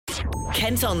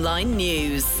Kent Online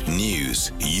News.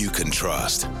 News you can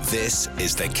trust. This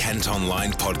is the Kent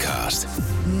Online Podcast.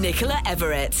 Nicola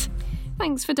Everett.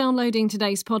 Thanks for downloading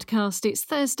today's podcast. It's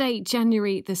Thursday,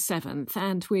 January the 7th,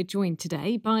 and we're joined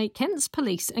today by Kent's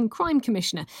Police and Crime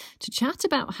Commissioner to chat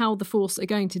about how the force are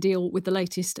going to deal with the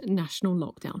latest national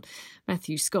lockdown.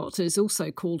 Matthew Scott has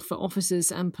also called for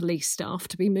officers and police staff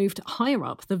to be moved higher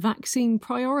up the vaccine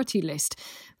priority list.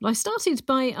 But I started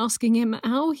by asking him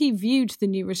how he viewed the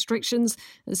new restrictions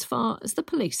as far as the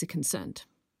police are concerned.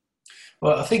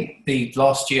 Well, I think the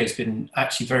last year has been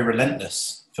actually very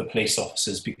relentless for police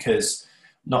officers because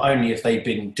not only have they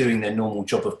been doing their normal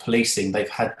job of policing, they've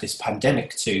had this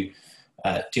pandemic to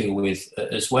deal with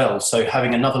as well. So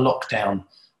having another lockdown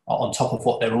on top of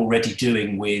what they're already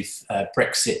doing with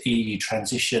Brexit, EU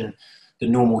transition, the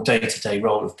normal day-to-day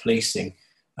role of policing,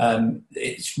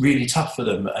 it's really tough for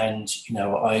them. And, you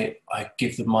know, I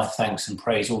give them my thanks and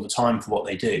praise all the time for what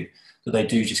they do, that they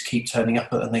do just keep turning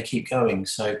up and they keep going.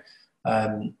 So,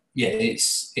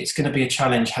 it's going to be a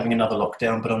challenge having another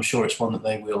lockdown, but I'm sure it's one that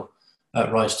they will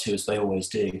rise to, as they always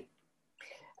do.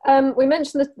 We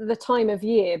mentioned the time of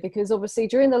year because obviously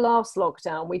during the last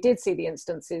lockdown we did see the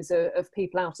instances of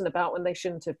people out and about when they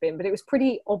shouldn't have been, but it was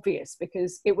pretty obvious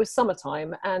because it was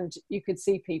summertime and you could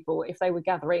see people if they were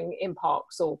gathering in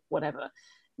parks or whatever.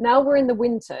 Now we're in the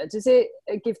winter. Does it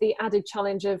give the added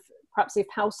challenge of perhaps if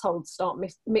households start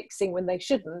mixing when they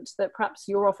shouldn't, that perhaps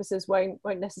your officers won't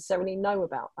necessarily know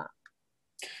about that?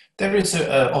 There is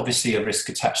obviously a risk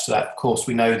attached to that. Of course,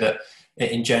 we know that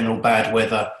in general, bad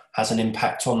weather has an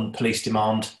impact on police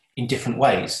demand in different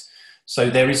ways. So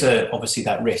there is obviously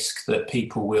that risk that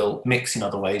people will mix in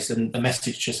other ways, and the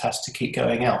message just has to keep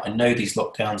going out. I know these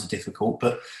lockdowns are difficult,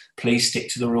 but please stick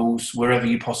to the rules wherever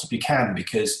you possibly can,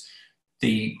 because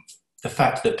the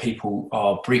fact that people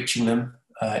are breaching them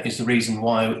is the reason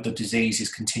why the disease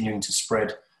is continuing to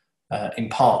spread, in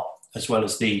part, as well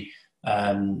as the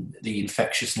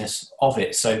infectiousness of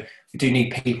it. So we do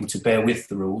need people to bear with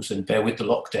the rules and bear with the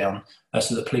lockdown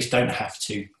so that police don't have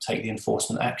to take the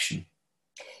enforcement action.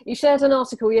 You shared an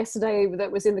article yesterday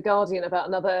that was in The Guardian about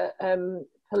another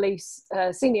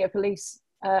senior police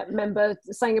member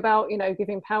saying about, you know,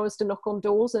 giving powers to knock on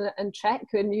doors and check,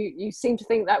 and you seem to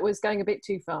think that was going a bit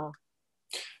too far.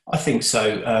 I think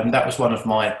so. That was one of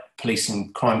my police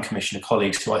and crime commissioner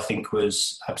colleagues who I think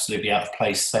was absolutely out of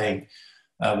place saying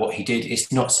what he did.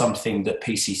 It's not something that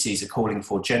PCCs are calling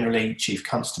for generally. Chief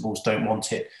constables don't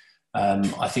want it.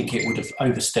 I think it would have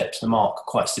overstepped the mark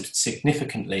quite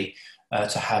significantly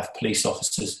to have police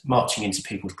officers marching into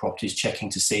people's properties, checking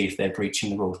to see if they're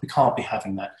breaching the rules. We can't be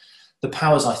having that. The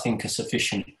powers, I think, are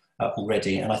sufficient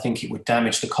already, and I think it would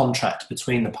damage the contract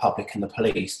between the public and the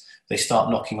police. They start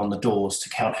knocking on the doors to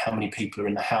count how many people are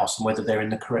in the house and whether they're in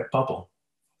the correct bubble.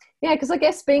 Yeah, because I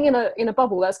guess being in a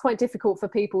bubble, that's quite difficult for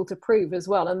people to prove as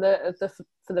well, and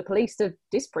for the police to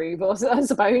disprove, I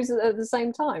suppose, at the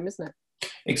same time, isn't it?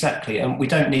 Exactly, and we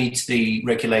don't need the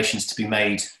regulations to be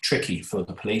made tricky for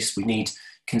the police. We need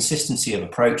consistency of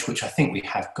approach, which I think we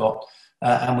have got,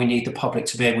 and we need the public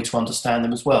to be able to understand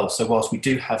them as well. So whilst we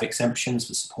do have exemptions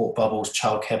for support bubbles,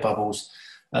 childcare bubbles,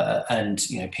 and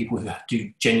people who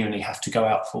do genuinely have to go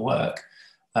out for work,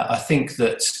 I think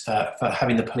that for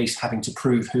having the police having to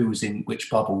prove who was in which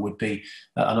bubble would be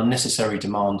an unnecessary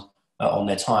demand on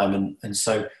their time. And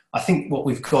so I think what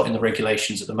we've got in the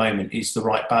regulations at the moment is the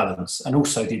right balance. And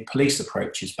also the police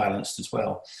approach is balanced as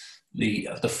well. The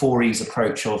 4E's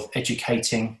approach of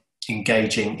educating,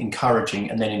 engaging,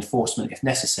 encouraging, and then enforcement if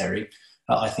necessary,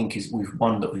 I think is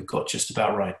one that we've got just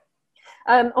about right.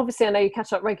 Obviously, I know you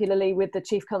catch up regularly with the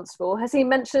Chief Constable. Has he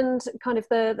mentioned kind of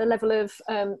the level of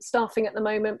staffing at the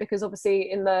moment? Because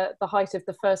obviously in the height of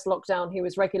the first lockdown, he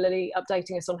was regularly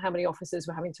updating us on how many officers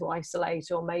were having to isolate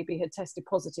or maybe had tested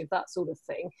positive, that sort of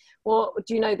thing. What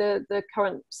do you know the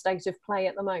current state of play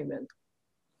at the moment?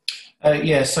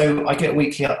 So I get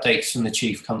weekly updates from the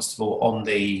Chief Constable on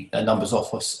the numbers of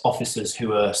officers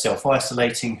who are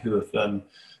self-isolating, who have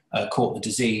caught the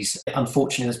disease.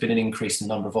 Unfortunately, there's been an increase in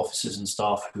the number of officers and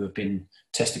staff who have been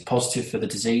tested positive for the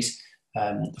disease.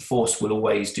 The force will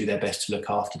always do their best to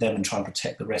look after them and try and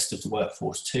protect the rest of the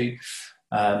workforce too.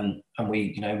 And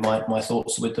we, my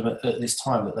thoughts are with them at this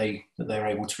time that they're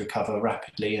able to recover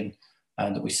rapidly and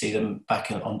that we see them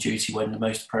back on duty when the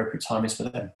most appropriate time is for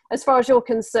them. As far as you're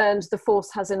concerned, the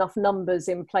force has enough numbers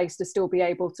in place to still be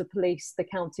able to police the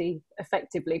county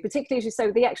effectively, particularly, as you say,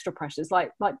 with the extra pressures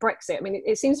like Brexit. I mean,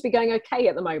 it seems to be going okay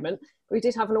at the moment. We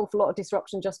did have an awful lot of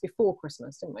disruption just before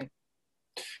Christmas, didn't we?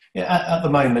 Yeah, at the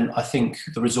moment, I think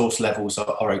the resource levels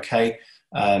are okay.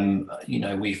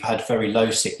 We've had very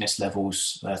low sickness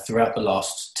levels throughout the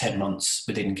last 10 months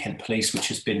within Kent Police, which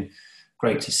has been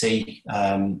great to see,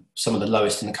 some of the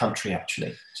lowest in the country,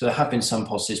 actually. So there have been some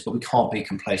positives, but we can't be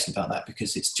complacent about that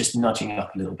because it's just nudging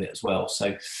up a little bit as well.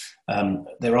 So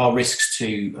there are risks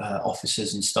to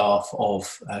officers and staff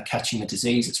of catching the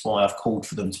disease. It's why I've called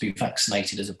for them to be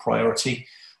vaccinated as a priority,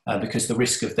 because the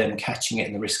risk of them catching it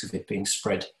and the risk of it being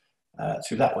spread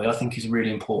through that way, I think, is a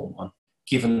really important one.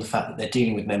 Given the fact that they're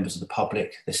dealing with members of the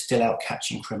public, they're still out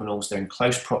catching criminals, they're in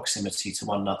close proximity to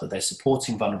one another, they're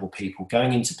supporting vulnerable people,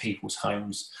 going into people's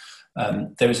homes.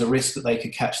 There is a risk that they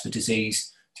could catch the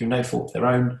disease through no fault of their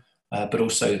own, but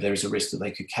also there is a risk that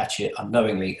they could catch it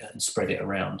unknowingly and spread it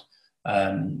around,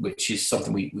 which is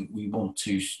something we want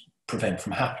to prevent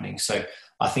from happening. So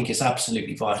I think it's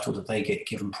absolutely vital that they get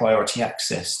given priority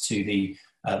access to the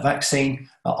vaccine.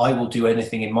 I will do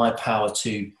anything in my power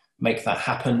to make that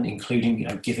happen, including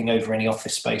giving over any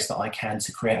office space that I can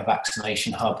to create a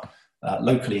vaccination hub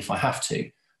locally if I have to.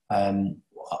 I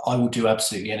will do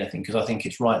absolutely anything because I think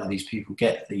it's right that these people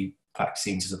get the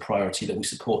vaccines as a priority, that we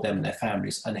support them and their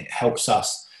families, and it helps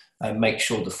us make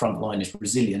sure the front line is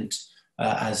resilient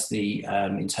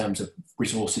in terms of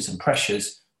resources and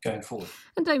pressures going forward.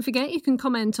 And don't forget, you can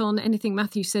comment on anything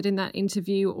Matthew said in that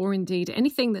interview, or indeed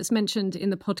anything that's mentioned in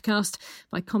the podcast,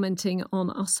 by commenting on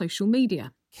our social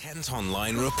media.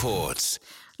 KentOnline reports.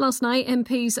 Last night,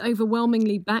 MPs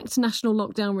overwhelmingly backed national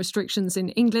lockdown restrictions in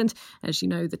England. As you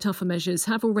know, the tougher measures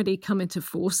have already come into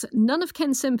force. None of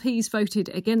Kent's MPs voted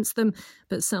against them,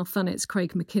 but South Thanet's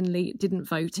Craig McKinley didn't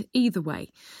vote either way.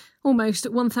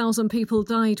 Almost 1,000 people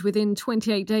died within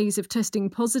 28 days of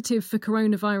testing positive for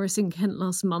coronavirus in Kent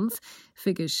last month.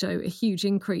 Figures show a huge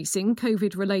increase in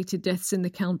COVID-related deaths in the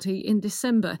county in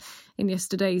December. In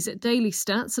yesterday's daily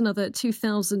stats, another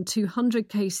 2,200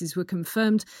 cases were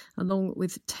confirmed, along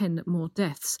with 10 more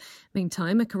deaths.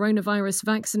 Meantime, a coronavirus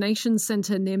vaccination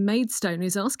centre near Maidstone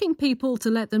is asking people to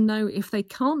let them know if they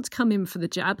can't come in for the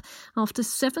jab after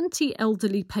 70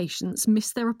 elderly patients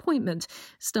missed their appointment.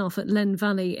 Staff at Len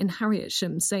Valley in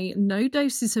Harrietsham say no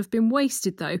doses have been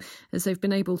wasted, though, as they've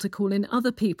been able to call in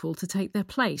other people to take their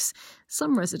place.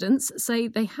 Some residents say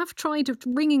they have tried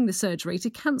ringing the surgery to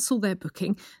cancel their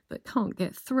booking, but can't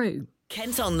get through.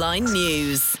 KentOnline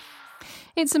News.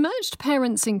 It's emerged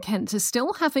parents in Kent are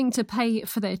still having to pay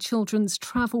for their children's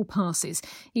travel passes,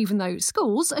 even though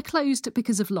schools are closed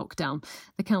because of lockdown.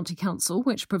 The County Council,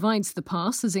 which provides the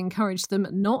pass, has encouraged them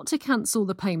not to cancel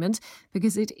the payment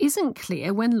because it isn't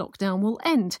clear when lockdown will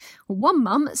end. One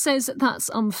mum says that's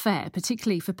unfair,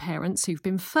 particularly for parents who've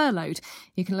been furloughed.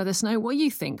 You can let us know what you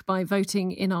think by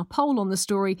voting in our poll on the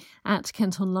story at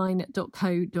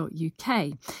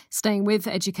kentonline.co.uk. Staying with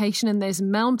education, and there's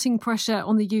mounting pressure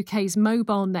on the UK's mobile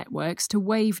networks to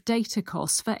waive data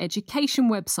costs for education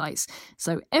websites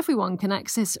so everyone can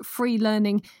access free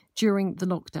learning during the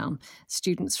lockdown.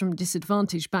 Students from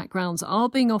disadvantaged backgrounds are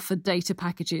being offered data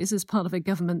packages as part of a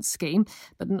government scheme,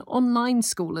 but an online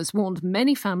school has warned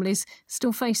many families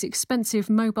still face expensive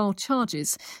mobile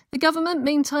charges. The government,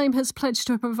 meantime, has pledged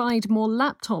to provide more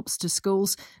laptops to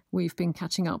schools. We've been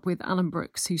catching up with Alan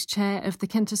Brooks, who's chair of the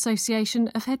Kent Association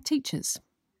of Headteachers.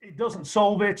 It doesn't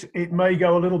solve it. It may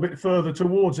go a little bit further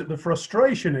towards it. The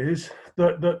frustration is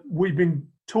that we've been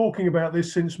talking about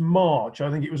this since March. I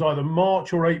think it was either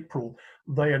March or April.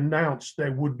 They announced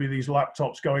there would be these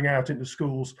laptops going out into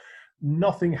schools.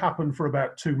 Nothing happened for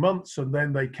about 2 months, and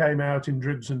then they came out in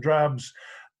dribs and drabs.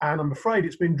 And I'm afraid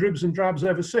it's been dribs and drabs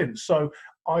ever since. So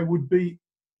I would be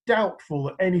doubtful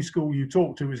that any school you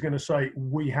talk to is going to say,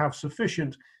 we have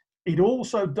sufficient. It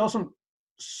also doesn't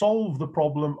solve the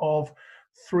problem of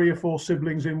 3 or 4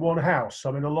 siblings in one house.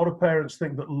 I mean, a lot of parents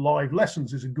think that live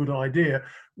lessons is a good idea.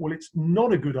 Well, it's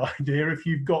not a good idea if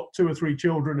you've got 2 or 3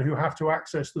 children who have to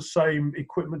access the same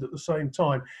equipment at the same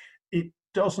time. It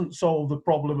doesn't solve the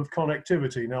problem of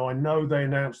connectivity. Now, I know they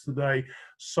announced today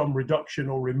some reduction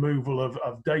or removal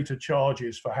of data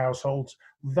charges for households.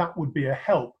 That would be a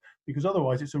help, because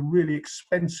otherwise it's a really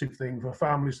expensive thing for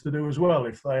families to do as well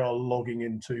if they are logging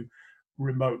into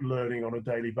remote learning on a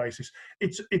daily basis.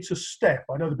 It's a step.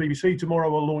 I know the BBC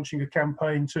tomorrow are launching a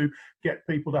campaign to get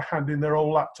people to hand in their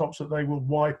old laptops that they will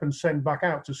wipe and send back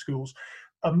out to schools.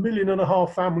 1.5 million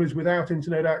families without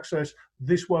internet access,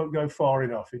 this won't go far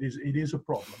enough. It is a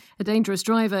problem. A dangerous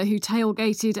driver who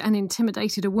tailgated and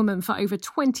intimidated a woman for over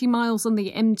 20 miles on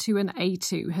the M2 and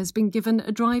A2 has been given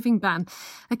a driving ban.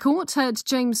 A court heard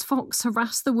James Fox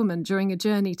harass the woman during a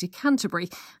journey to Canterbury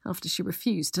after she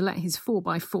refused to let his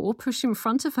 4x4 push in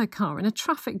front of her car in a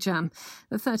traffic jam.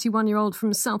 The 31-year-old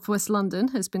from southwest London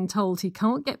has been told he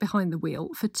can't get behind the wheel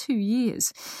for 2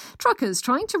 years. Truckers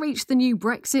trying to reach the new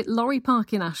Brexit lorry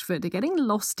park in Ashford are getting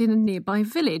lost in a nearby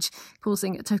village,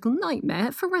 causing a total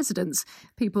nightmare for residents.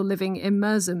 People living in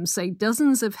Merstham say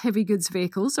dozens of heavy goods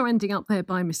vehicles are ending up there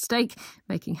by mistake,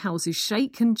 making houses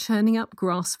shake and churning up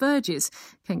grass verges.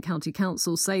 Kent County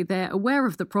Council say they're aware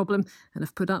of the problem and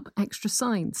have put up extra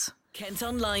signs.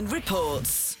 KentOnline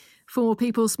reports. 4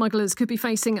 people smugglers could be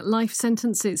facing life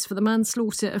sentences for the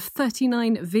manslaughter of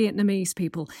 39 Vietnamese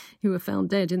people who were found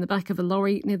dead in the back of a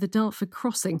lorry near the Dartford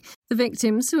crossing. The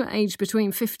victims, who are aged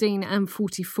between 15 and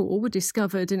 44, were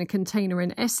discovered in a container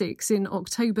in Essex in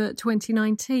October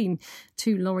 2019.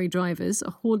 2 lorry drivers,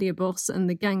 a haulier boss and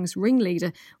the gang's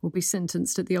ringleader, will be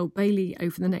sentenced at the Old Bailey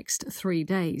over the next 3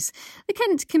 days. The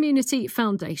Kent Community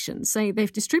Foundation say they've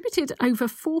distributed over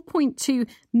 £4.2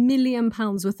 million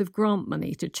worth of grant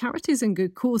money to charities and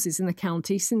good causes in the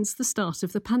county since the start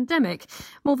of the pandemic.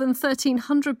 More than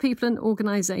 1,300 people and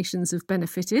organisations have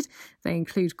benefited. They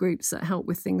include groups that help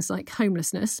with things like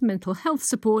homelessness, mental health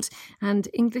support and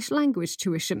English language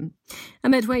tuition. A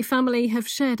Medway family have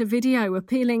shared a video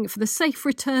appealing for the safe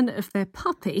return of their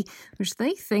puppy, which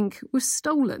they think was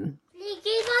stolen.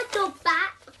 Give our dog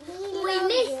back. We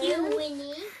miss you,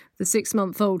 Winnie. The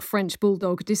 6-month-old French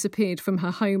bulldog disappeared from her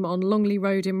home on Longley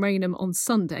Road in Rainham on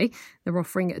Sunday. They're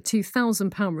offering a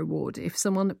 £2,000 reward if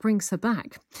someone brings her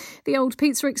back. The old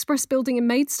Pizza Express building in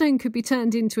Maidstone could be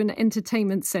turned into an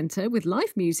entertainment centre with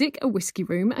live music, a whisky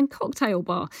room and cocktail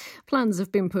bar. Plans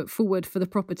have been put forward for the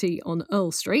property on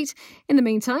Earl Street. In the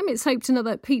meantime, it's hoped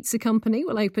another pizza company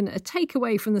will open a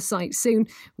takeaway from the site soon,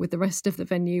 with the rest of the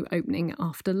venue opening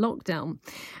after lockdown.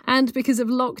 And because of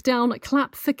lockdown,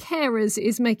 Clap for Carers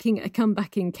is making a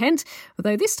comeback in Kent,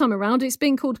 although this time around it's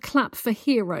being called Clap for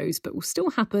Heroes, but will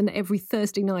still happen every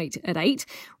Thursday night at 8.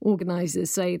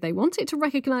 Organisers say they want it to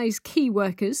recognise key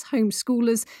workers,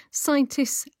 homeschoolers,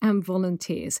 scientists and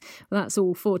volunteers. Well, that's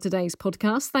all for today's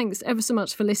podcast. Thanks ever so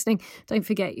much for listening. Don't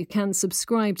forget you can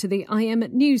subscribe to the IM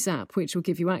News app, which will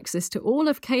give you access to all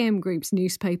of KM Group's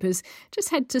newspapers. Just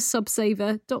head to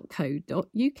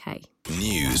subsaver.co.uk.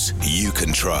 News you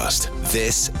can trust.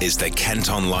 This is the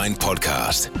KentOnline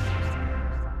Podcast.